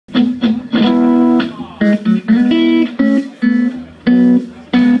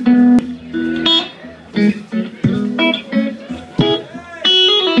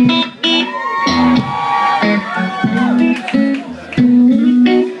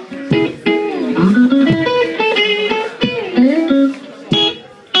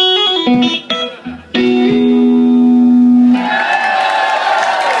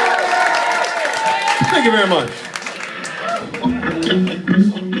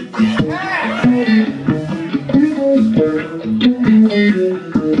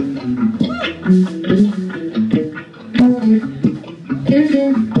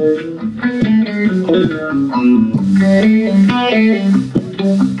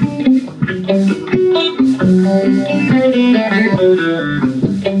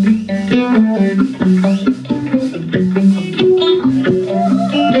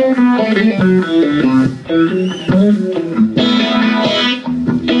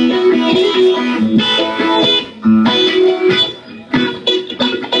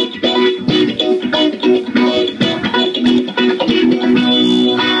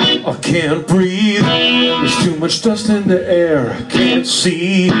in the air, I can't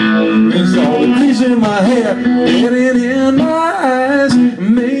see. There's all the grease in my hair, getting in my eyes. It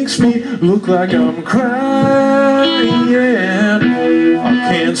makes me look like I'm crying.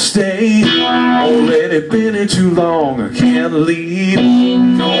 I can't stay, already been here too long. I can't leave,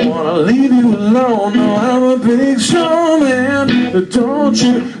 don't wanna leave you alone. No, I'm a big strong man, but don't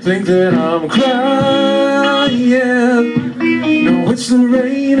you think that I'm crying. No, it's the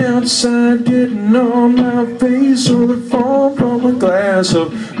rain outside getting on my face, or the foam from a glass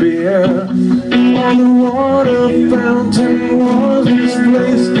of beer. On the water fountain was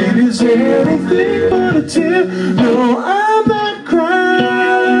misplaced. It is anything but a tear. No, I'm not crying.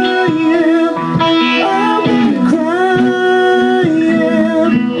 I'm not crying.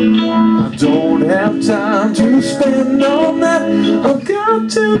 I don't have time to spend on that. I've got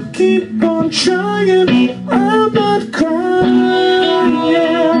to keep on trying. I'm not crying.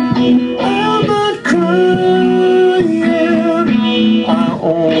 I'm not crying. I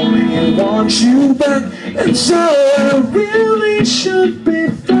only want you back, and so I really should be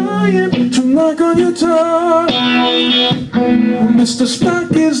flying to knock on your door. Mr.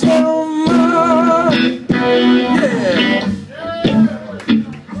 Spock is no more. Yeah.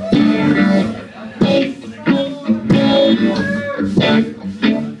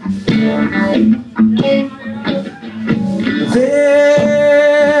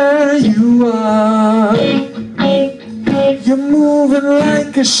 There you are, you're moving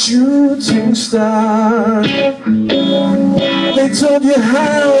like a shooting star. They told you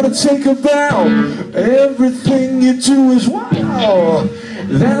how to take a bow, everything you do is wow.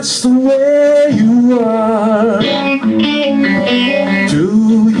 That's the way you are.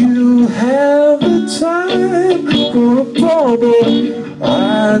 Do you have the time for a bubble? I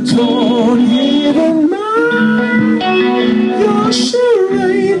don't even mind your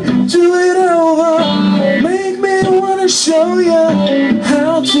charade. Do it over, make me wanna show you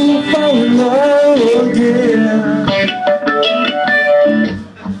how to fall in love again.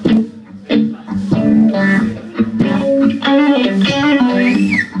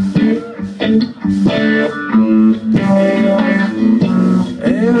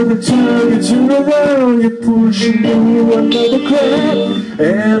 Every time you turn around, you're pushing through another crowd.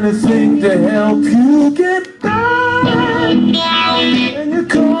 Anything to help you get by, and you're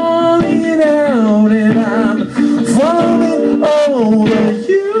calling it out, and I'm falling over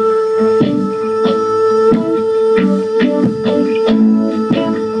you.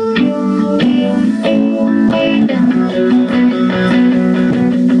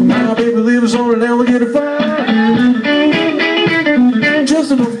 My baby lives on an alligator farm.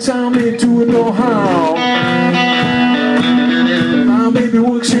 Just enough time to know how. My baby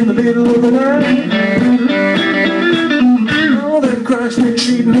works in the middle of the night. All them cracks been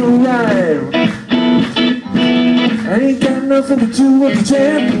treating her right. I ain't got nothing to do with the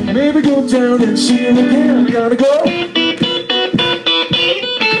tent. Maybe go down and see him again. Gotta go.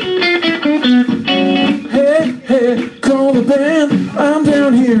 Hey, hey, call the band. I'm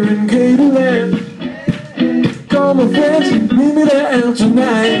down here in Gatorland. Call my friends, meet me there out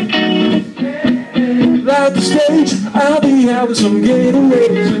tonight. Like the stage, I'll be having some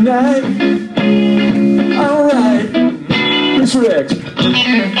Gatorade tonight. Alright, it's Rex.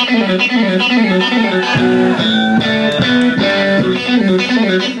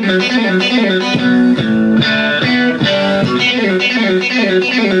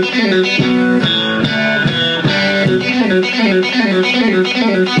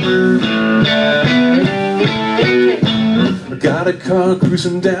 I got a car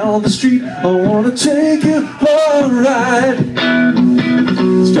cruising down the street. I wanna take you for a ride.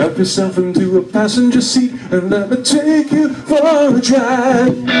 Strap yourself into a passenger seat and let me take you for a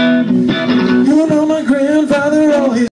drive. You know my